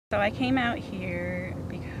So I came out here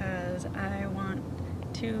because I want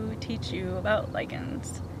to teach you about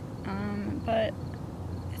lichens, but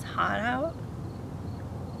it's hot out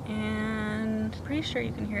and pretty sure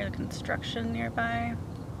you can hear the construction nearby.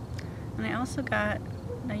 And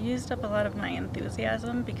I used up a lot of my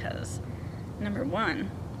enthusiasm because, number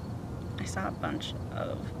one, I saw a bunch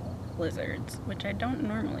of lizards, which I don't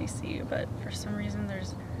normally see, but for some reason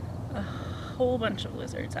there's a whole bunch of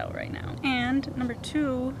lizards out right now. And number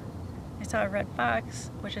two, I saw a red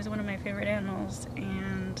fox, which is one of my favorite animals,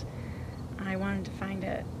 and I wanted to find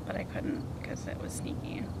it, but I couldn't because it was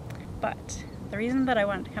sneaky. But the reason that I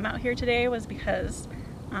wanted to come out here today was because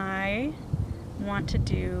I want to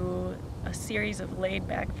do a series of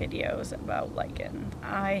laid-back videos about lichens.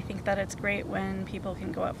 I think that it's great when people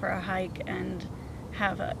can go out for a hike and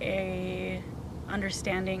have a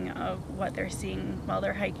understanding of what they're seeing while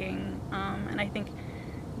they're hiking, and I think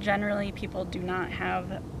generally people do not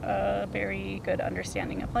have a very good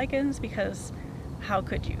understanding of lichens because how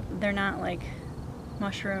could you? They're not like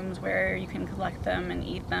mushrooms where you can collect them and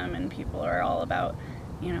eat them and people are all about,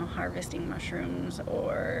 you know, harvesting mushrooms,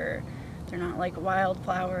 or they're not like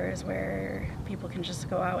wildflowers where people can just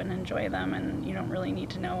go out and enjoy them and you don't really need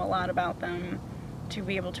to know a lot about them to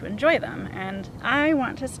be able to enjoy them. And I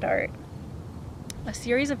want to start a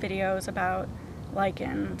series of videos about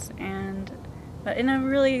lichens, but in a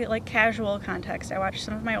really like casual context. I watched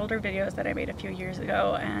some of my older videos that I made a few years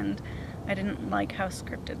ago and I didn't like how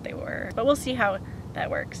scripted they were, but we'll see how that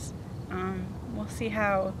works. We'll see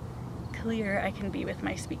how clear I can be with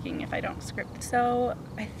my speaking if I don't script. So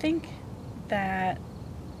I think that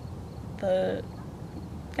the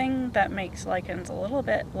thing that makes lichens a little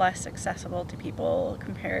bit less accessible to people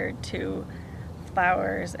compared to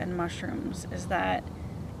flowers and mushrooms is that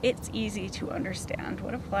it's easy to understand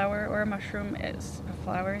what a flower or a mushroom is. A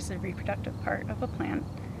flower is the reproductive part of a plant,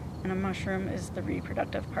 and a mushroom is the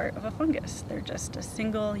reproductive part of a fungus. They're just a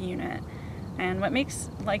single unit. And what makes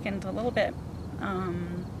lichens a little bit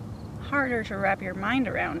harder to wrap your mind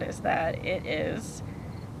around is that it is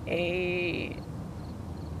a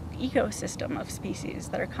ecosystem of species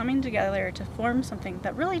that are coming together to form something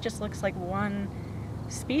that really just looks like one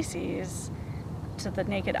species to the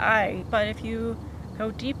naked eye. But if you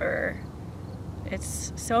go deeper,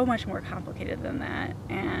 it's so much more complicated than that,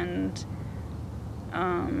 and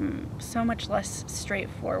so much less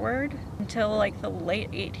straightforward. Until like the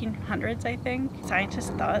late 1800s, I think, scientists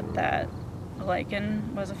thought that a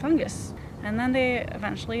lichen was a fungus, and then they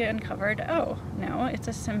eventually uncovered, oh no, it's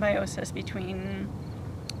a symbiosis between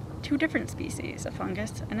two different species, a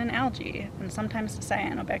fungus and an algae, and sometimes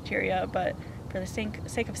cyanobacteria, but for the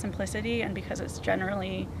sake of simplicity and because it's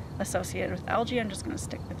generally associated with algae, I'm just going to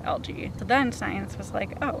stick with algae. So then science was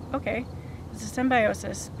like, oh, okay, it's a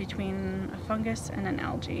symbiosis between a fungus and an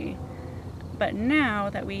algae. But now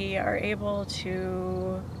that we are able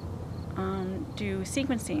to do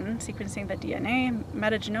sequencing the DNA,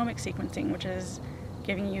 metagenomic sequencing, which is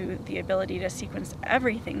giving you the ability to sequence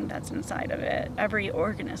everything that's inside of it, every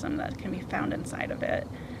organism that can be found inside of it,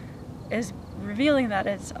 is revealing that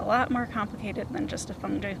it's a lot more complicated than just a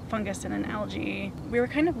fungus and an algae. We were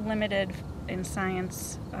kind of limited in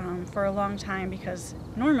science for a long time because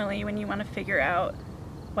normally when you want to figure out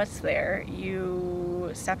what's there,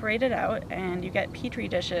 you separate it out and you get petri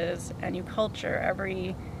dishes and you culture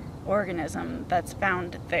every organism that's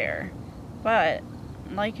found there. But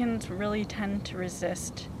lichens really tend to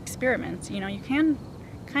resist experiments. You know, you can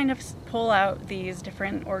kind of pull out these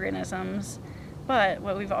different organisms, but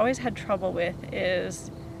what we've always had trouble with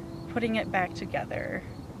is putting it back together,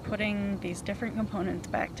 putting these different components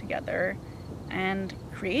back together and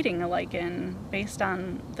creating a lichen based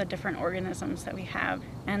on the different organisms that we have.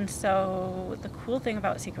 And so the cool thing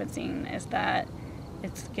about sequencing is that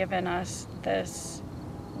it's given us this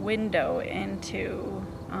window into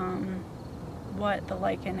what the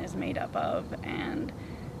lichen is made up of, and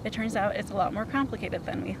it turns out it's a lot more complicated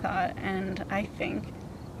than we thought, and I think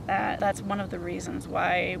that that's one of the reasons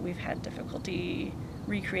why we've had difficulty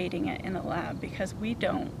recreating it in the lab, because we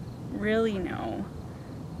don't really know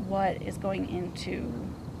what is going into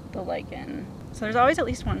the lichen. So there's always at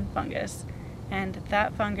least one fungus, and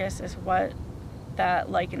that fungus is what that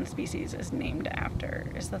lichen species is named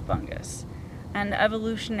after, is the fungus. And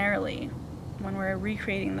evolutionarily, when we're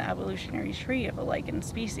recreating the evolutionary tree of a lichen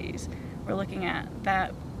species, we're looking at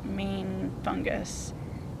that main fungus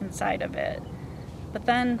inside of it. But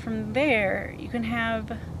then from there, you can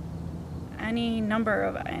have any number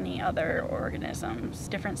of any other organisms,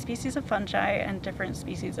 different species of fungi and different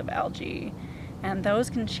species of algae, and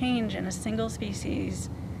those can change in a single species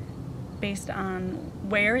based on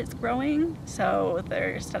where it's growing. So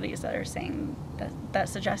there are studies that are saying that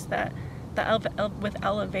suggest that with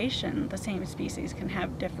elevation, the same species can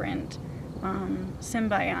have different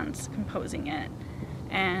symbionts composing it.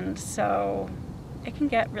 And so it can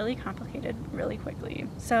get really complicated really quickly.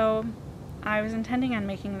 So I was intending on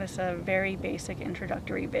making this a very basic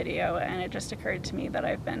introductory video, and it just occurred to me that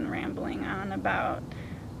I've been rambling on about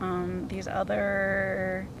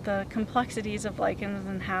the complexities of lichens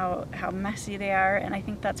and how messy they are, and I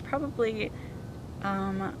think that's probably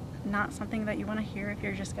not something that you want to hear if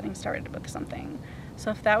you're just getting started with something. So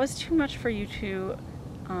if that was too much for you to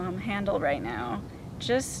handle right now,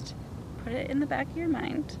 just put it in the back of your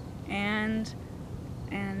mind, and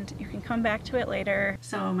you can come back to it later.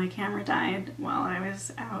 So my camera died while I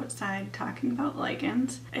was outside talking about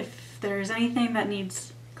lichens. If there's anything that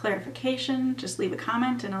needs clarification, just leave a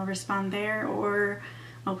comment and I'll respond there, or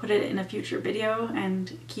I'll put it in a future video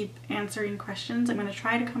and keep answering questions. I'm going to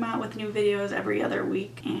try to come out with new videos every other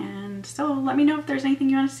week, and so let me know if there's anything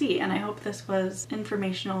you want to see, and I hope this was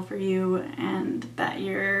informational for you and that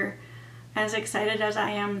you're as excited as I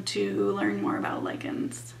am to learn more about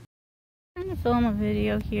lichens. I'm trying to film a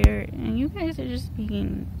video here and you guys are just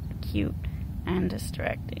being cute and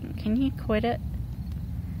distracting. Can you quit it?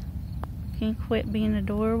 Can you quit being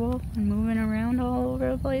adorable and moving around all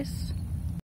over the place?